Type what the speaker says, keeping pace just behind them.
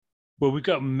Well, we've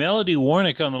got Melody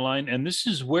Warnick on the line, and this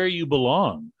is Where You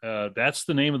Belong. That's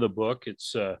the name of the book.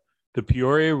 It's the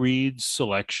Peoria Reads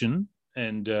selection.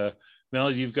 And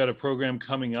Melody, you've got a program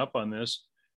coming up on this.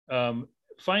 Um,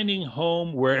 Finding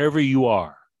home wherever you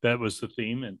are. That was the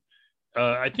theme. And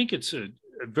I think it's a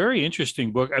very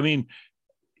interesting book. I mean,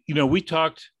 we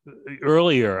talked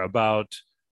earlier about,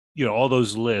 all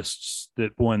those lists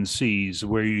that one sees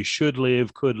where you should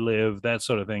live, could live, that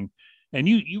sort of thing. And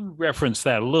you reference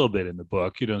that a little bit in the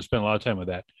book. You don't spend a lot of time with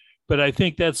that. But I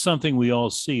think that's something we all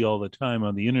see all the time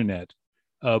on the internet.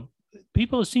 Uh,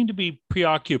 People seem to be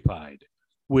preoccupied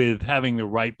with having the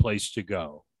right place to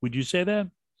go. Would you say that?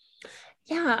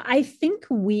 Yeah, I think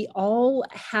we all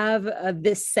have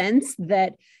this sense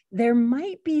that there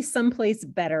might be someplace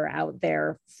better out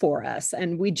there for us,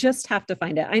 and we just have to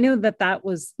find it. I know that that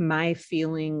was my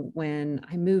feeling when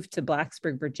I moved to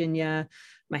Blacksburg, Virginia.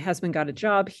 My husband got a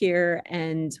job here,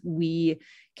 and we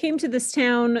came to this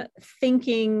town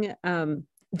thinking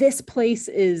this place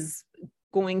is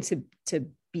going to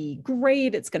be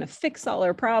great. It's going to fix all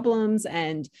our problems.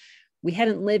 And we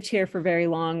hadn't lived here for very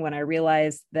long when I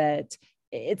realized that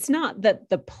it's not that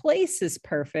the place is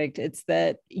perfect. It's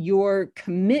that your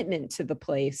commitment to the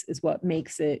place is what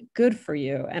makes it good for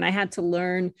you. And I had to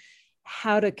learn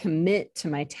how to commit to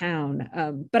my town.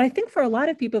 But I think for a lot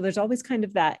of people, there's always kind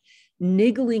of that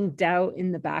niggling doubt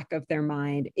in the back of their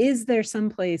mind. Is there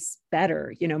someplace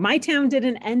better? My town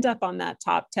didn't end up on that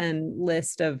top 10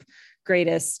 list of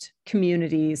greatest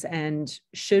communities. And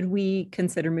should we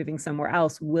consider moving somewhere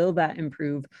else? Will that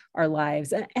improve our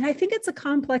lives? And I think it's a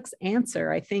complex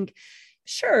answer. I think,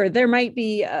 sure, there might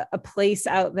be a place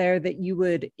out there that you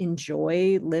would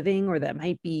enjoy living or that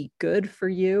might be good for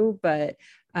you. But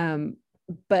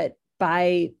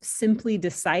by simply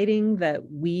deciding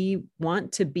that we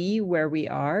want to be where we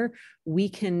are, we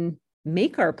can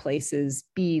make our places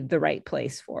be the right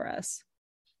place for us.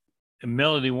 And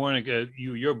Melody Warnick,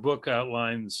 your book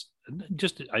outlines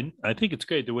I think it's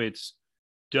great the way it's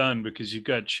done because you've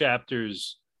got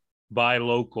chapters by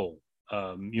local,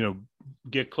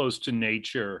 get close to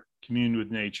nature, commune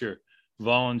with nature,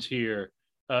 volunteer,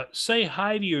 say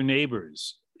hi to your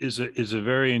neighbors is a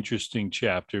very interesting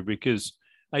chapter because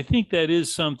I think that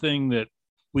is something that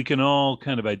we can all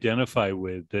kind of identify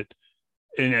with that.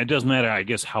 And it doesn't matter, I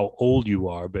guess, how old you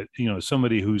are, but,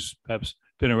 somebody who's perhaps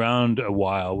been around a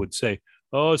while would say,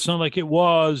 oh, it's not like it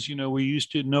was, we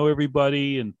used to know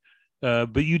everybody. And,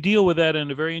 but you deal with that in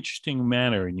a very interesting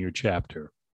manner in your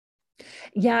chapter.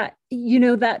 Yeah,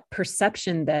 that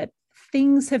perception that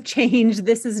things have changed.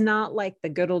 This is not like the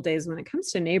good old days when it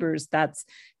comes to neighbors. That's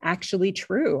actually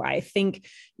true. I think,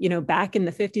 back in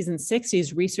the 50s and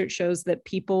 60s, research shows that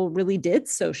people really did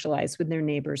socialize with their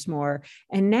neighbors more.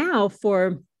 And now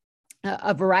for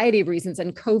a variety of reasons,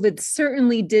 and COVID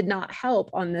certainly did not help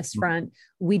on this front,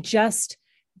 we just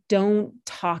don't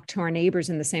talk to our neighbors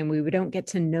in the same way. We don't get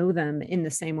to know them in the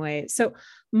same way. So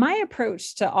my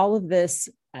approach to all of this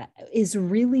is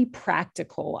really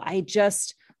practical. I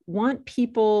just want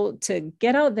people to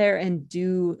get out there and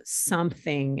do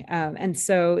something. And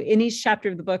so in each chapter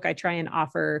of the book, I try and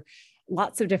offer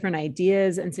lots of different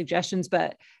ideas and suggestions,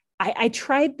 but I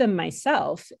tried them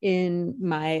myself in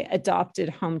my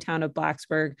adopted hometown of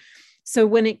Blacksburg. So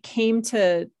when it came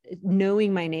to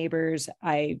knowing my neighbors,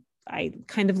 I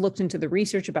kind of looked into the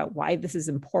research about why this is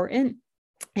important.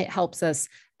 It helps us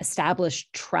establish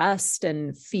trust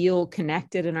and feel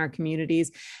connected in our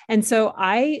communities. And so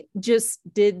I just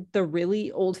did the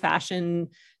really old-fashioned,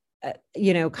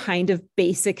 kind of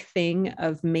basic thing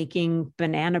of making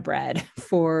banana bread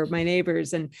for my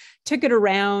neighbors and took it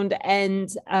around and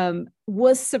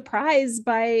was surprised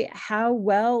by how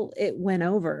well it went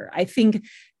over. I think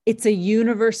it's a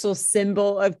universal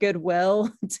symbol of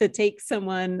goodwill to take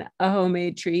someone a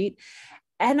homemade treat.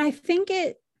 And I think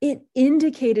it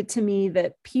indicated to me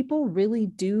that people really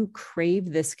do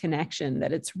crave this connection,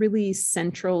 that it's really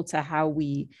central to how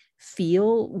we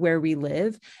feel where we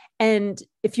live. And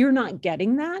if you're not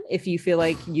getting that, if you feel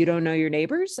like you don't know your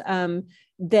neighbors,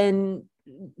 then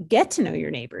get to know your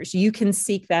neighbors. You can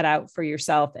seek that out for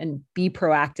yourself and be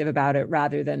proactive about it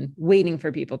rather than waiting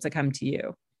for people to come to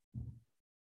you.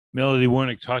 Melody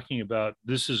Warnick talking about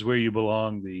This Is Where You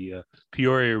Belong, the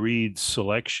Peoria Reads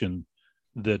selection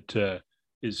that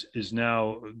is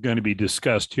now going to be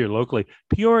discussed here locally.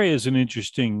 Peoria is an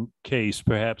interesting case,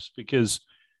 perhaps, because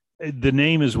the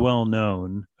name is well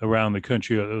known around the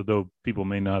country, although people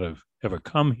may not have ever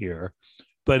come here.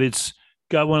 But it's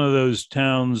got one of those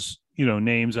towns,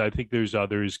 names. I think there's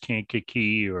others,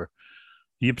 Kankakee or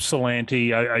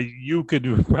Ypsilanti. You could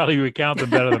probably recount them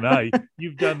better than I.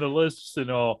 You've done the lists and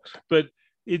all, but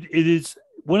it is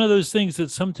one of those things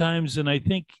that sometimes, and I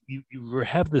think you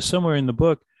have this somewhere in the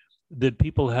book, that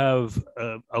people have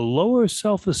a lower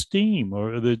self-esteem,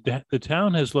 or the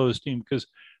town has low esteem because,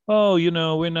 oh,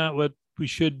 we're not what we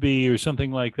should be, or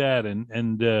something like that,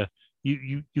 and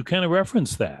you kind of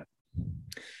reference that.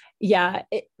 Yeah,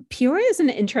 Peoria is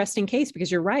an interesting case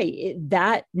because you're right.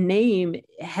 That name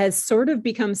has sort of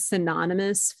become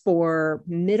synonymous for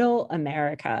Middle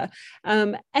America,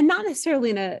 and not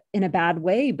necessarily in a bad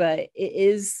way, but it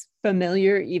is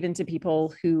familiar even to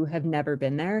people who have never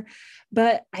been there.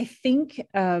 But I think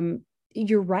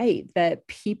you're right that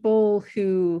people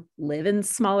who live in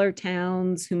smaller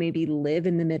towns, who maybe live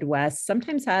in the Midwest,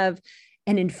 sometimes have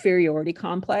an inferiority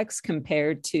complex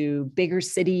compared to bigger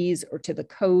cities or to the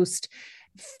coast.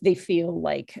 They feel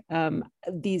like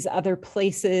these other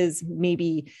places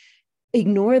maybe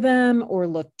ignore them or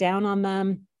look down on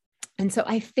them. And so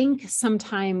I think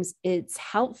sometimes it's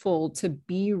helpful to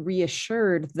be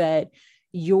reassured that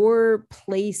your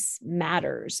place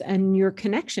matters and your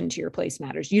connection to your place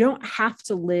matters. You don't have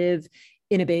to live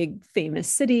in a big famous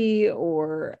city,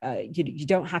 or you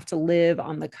don't have to live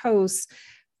on the coast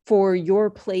for your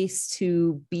place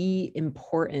to be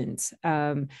important.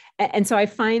 And so I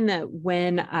find that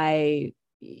when I,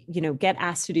 get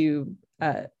asked to do,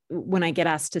 when I get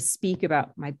asked to speak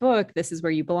about my book, This Is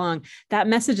Where You Belong, that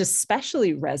message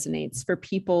especially resonates for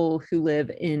people who live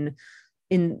in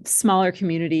smaller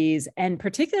communities, and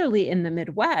particularly in the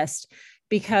Midwest,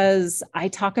 because I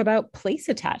talk about place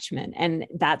attachment. And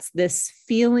that's this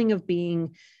feeling of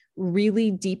being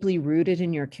really deeply rooted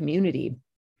in your community.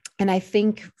 And I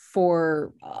think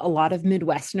for a lot of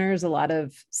Midwesterners, a lot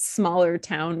of smaller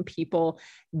town people,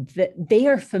 that they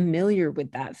are familiar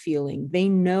with that feeling. They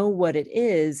know what it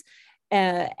is.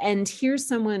 And here's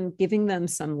someone giving them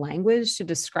some language to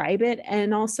describe it,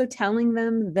 and also telling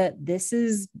them that this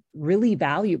is really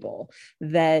valuable,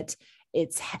 that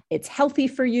it's healthy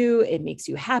for you, it makes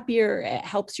you happier, it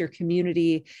helps your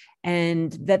community,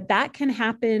 and that can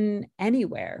happen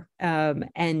anywhere.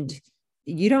 And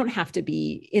you don't have to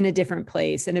be in a different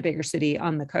place, in a bigger city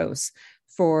on the coast,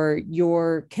 for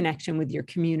your connection with your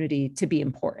community to be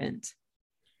important.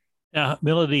 Now,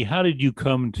 Melody, how did you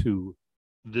come to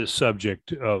this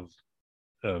subject of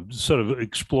sort of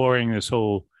exploring this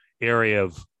whole area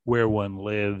of where one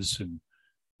lives and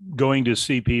going to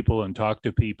see people and talk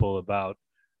to people about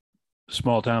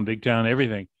small town, big town,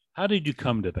 everything? How did you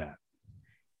come to that?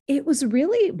 It was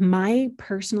really my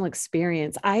personal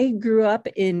experience. I grew up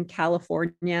in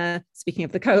California, speaking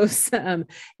of the coast,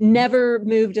 never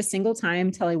moved a single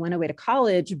time till I went away to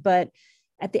college. But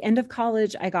at the end of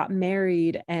college, I got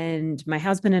married, and my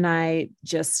husband and I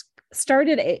just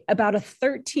started about a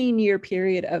 13-year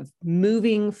period of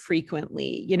moving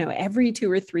frequently. Every 2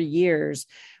 or 3 years,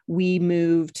 we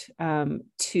moved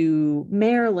to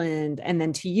Maryland, and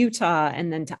then to Utah,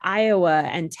 and then to Iowa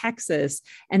and Texas,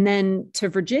 and then to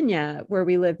Virginia, where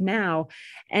we live now.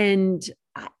 And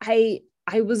I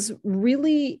was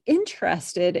really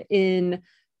interested in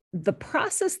the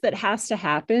process that has to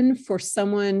happen for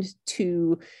someone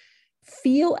to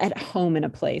feel at home in a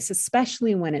place,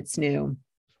 especially when it's new.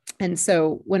 And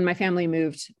so when my family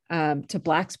moved to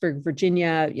Blacksburg,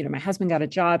 Virginia, my husband got a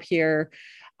job here.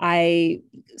 I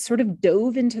sort of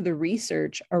dove into the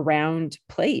research around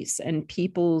place and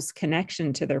people's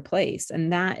connection to their place.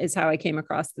 And that is how I came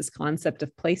across this concept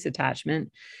of place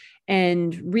attachment,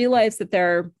 and realized that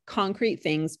there are concrete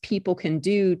things people can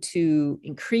do to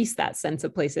increase that sense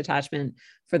of place attachment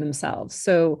for themselves.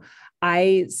 So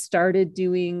I started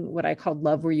doing what I called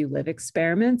Love Where You Live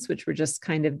experiments, which were just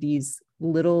kind of these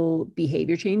little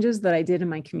behavior changes that I did in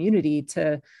my community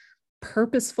to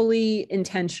purposefully,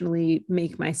 intentionally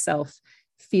make myself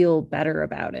feel better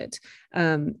about it.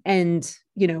 And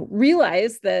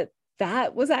realize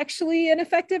that was actually an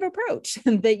effective approach,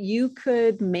 and that you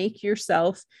could make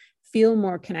yourself feel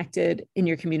more connected in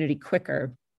your community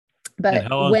quicker. But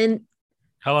how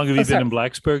long have you been in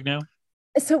Blacksburg now?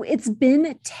 So it's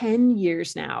been 10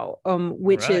 years now,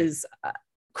 which is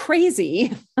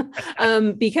crazy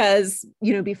because,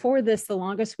 before this, the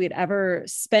longest we'd ever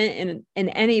spent in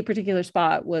any particular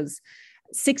spot was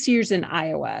 6 years in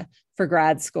Iowa for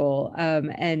grad school.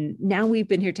 And now we've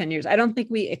been here 10 years. I don't think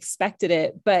we expected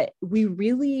it, but we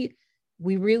really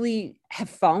have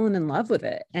fallen in love with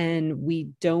it, and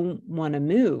we don't want to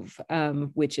move,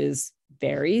 which is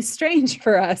very strange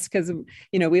for us because,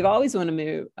 we've always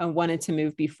wanted to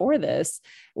move before this.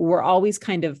 We're always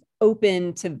kind of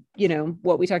open to,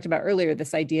 what we talked about earlier,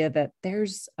 this idea that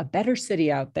there's a better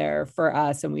city out there for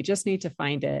us and we just need to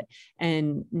find it.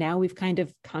 And now we've kind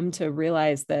of come to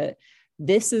realize that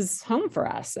this is home for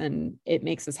us and it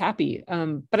makes us happy.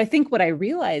 But I think what I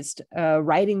realized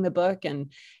writing the book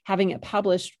and having it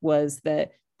published was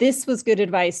that this was good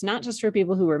advice, not just for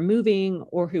people who were moving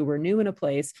or who were new in a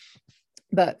place,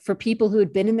 but for people who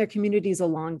had been in their communities a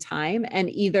long time and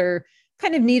either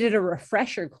kind of needed a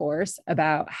refresher course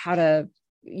about how to,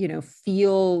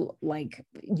 feel like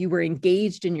you were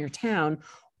engaged in your town,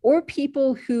 or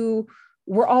people who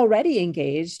were already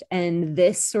engaged. And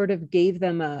this sort of gave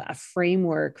them a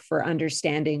framework for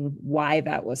understanding why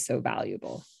that was so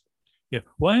valuable. Yeah.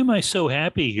 Why am I so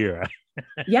happy here?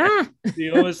 Yeah,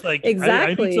 Almost like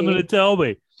exactly. I need someone to tell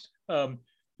me.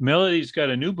 Melody's got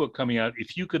a new book coming out,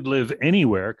 If You Could Live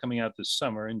Anywhere, coming out this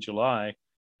summer in July.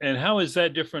 And how is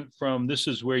that different from This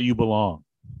Is Where You Belong?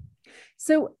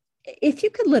 So If You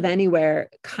Could Live Anywhere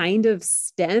kind of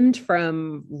stemmed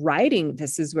from writing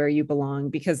This Is Where You Belong,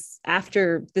 because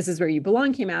after This Is Where You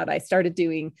Belong came out, I started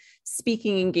doing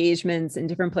speaking engagements in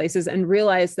different places and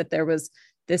realized that there was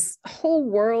this whole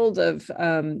world of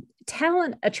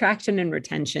talent attraction and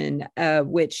retention,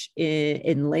 which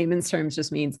in layman's terms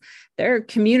just means there are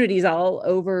communities all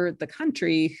over the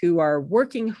country who are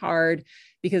working hard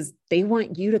because they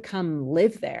want you to come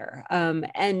live there.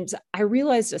 And I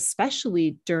realized,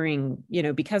 especially during,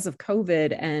 because of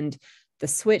COVID and the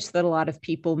switch that a lot of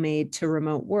people made to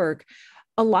remote work,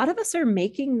 a lot of us are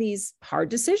making these hard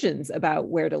decisions about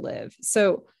where to live.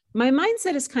 So my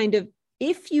mindset is kind of,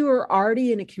 if you are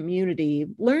already in a community,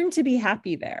 learn to be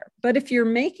happy there. But if you're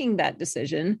making that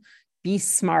decision, be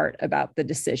smart about the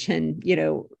decision,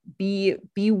 be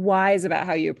wise about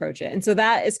how you approach it. And so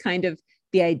that is kind of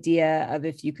the idea of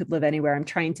If You Could Live Anywhere. I'm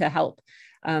trying to help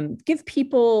give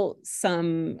people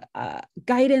some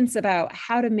guidance about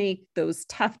how to make those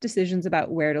tough decisions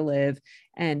about where to live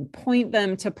and point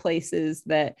them to places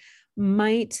that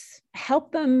might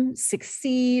help them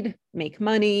succeed, make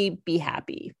money, be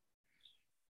happy.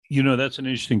 That's an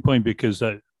interesting point because,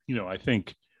 I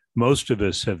think most of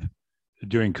us have,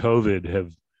 during COVID,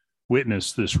 have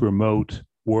witnessed this remote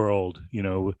world,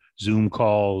 Zoom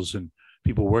calls and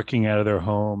people working out of their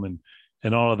home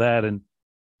and all of that. And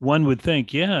one would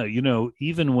think, yeah,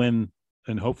 even when,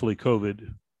 and hopefully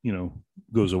COVID,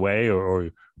 goes away or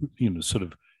sort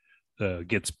of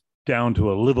gets down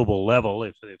to a livable level,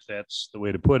 if that's the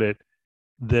way to put it,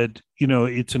 that,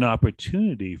 it's an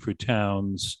opportunity for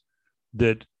towns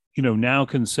that, now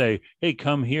can say, hey,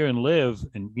 come here and live.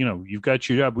 And, you've got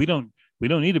your job. We don't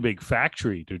need a big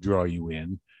factory to draw you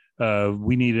in.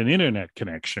 We need an internet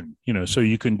connection, so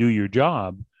you can do your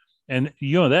job. And,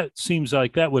 that seems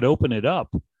like that would open it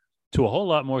up to a whole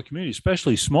lot more communities,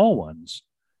 especially small ones,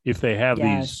 if they have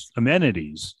these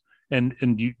amenities. And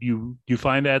you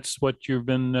find that's what you've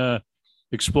been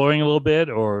exploring a little bit,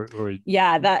 or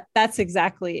yeah, that's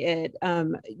exactly it.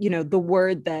 The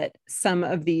word that some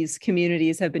of these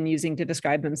communities have been using to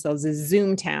describe themselves is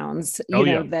Zoom towns.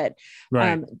 That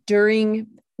right.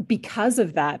 Because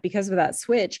of that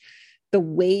switch, the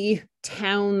way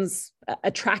towns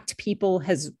attract people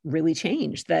has really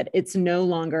changed. That it's no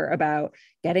longer about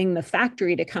getting the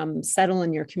factory to come settle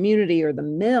in your community or the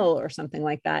mill or something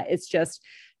like that. It's just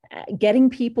getting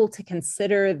people to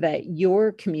consider that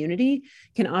your community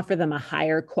can offer them a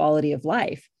higher quality of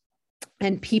life.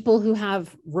 And people who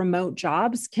have remote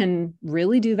jobs can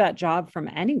really do that job from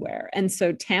anywhere. And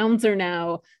so towns are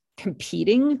now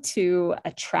competing to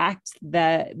attract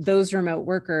those remote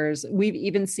workers. We've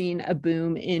even seen a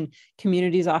boom in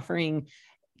communities offering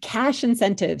cash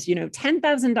incentives,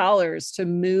 $10,000 to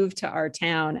move to our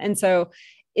town. And so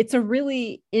it's a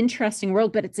really interesting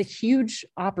world, but it's a huge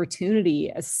opportunity,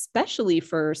 especially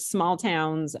for small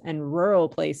towns and rural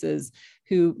places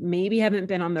who maybe haven't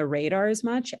been on the radar as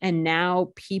much. And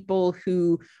now people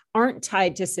who aren't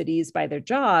tied to cities by their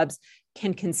jobs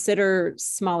can consider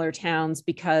smaller towns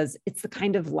because it's the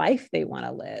kind of life they want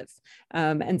to live.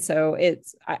 And so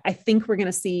I think we're going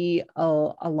to see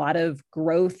a lot of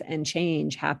growth and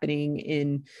change happening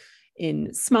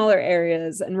in smaller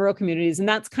areas and rural communities. And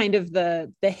that's kind of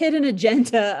the hidden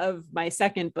agenda of my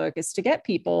second book, is to get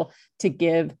people to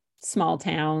give small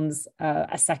towns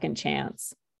a second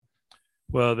chance.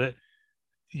 Well,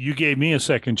 you gave me a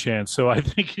second chance, so I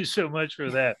thank you so much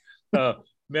for that.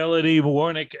 Melody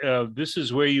Warnick, This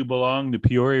Is Where You Belong, the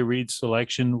Peoria Reads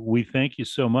selection. We thank you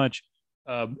so much.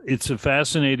 It's a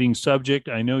fascinating subject.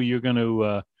 I know you're going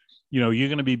to you're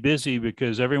going to be busy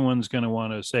because everyone's going to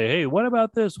want to say, hey, what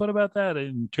about this? What about that?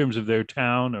 In terms of their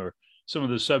town or some of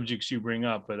the subjects you bring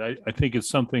up. But I think it's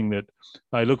something that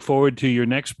I look forward to your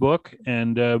next book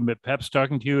and perhaps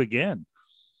talking to you again.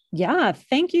 Yeah.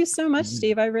 Thank you so much,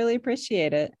 Steve. I really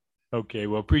appreciate it. Okay.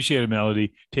 Well, appreciate it,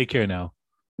 Melody. Take care now.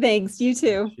 Thanks. You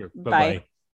too. Sure. Bye Bye. bye.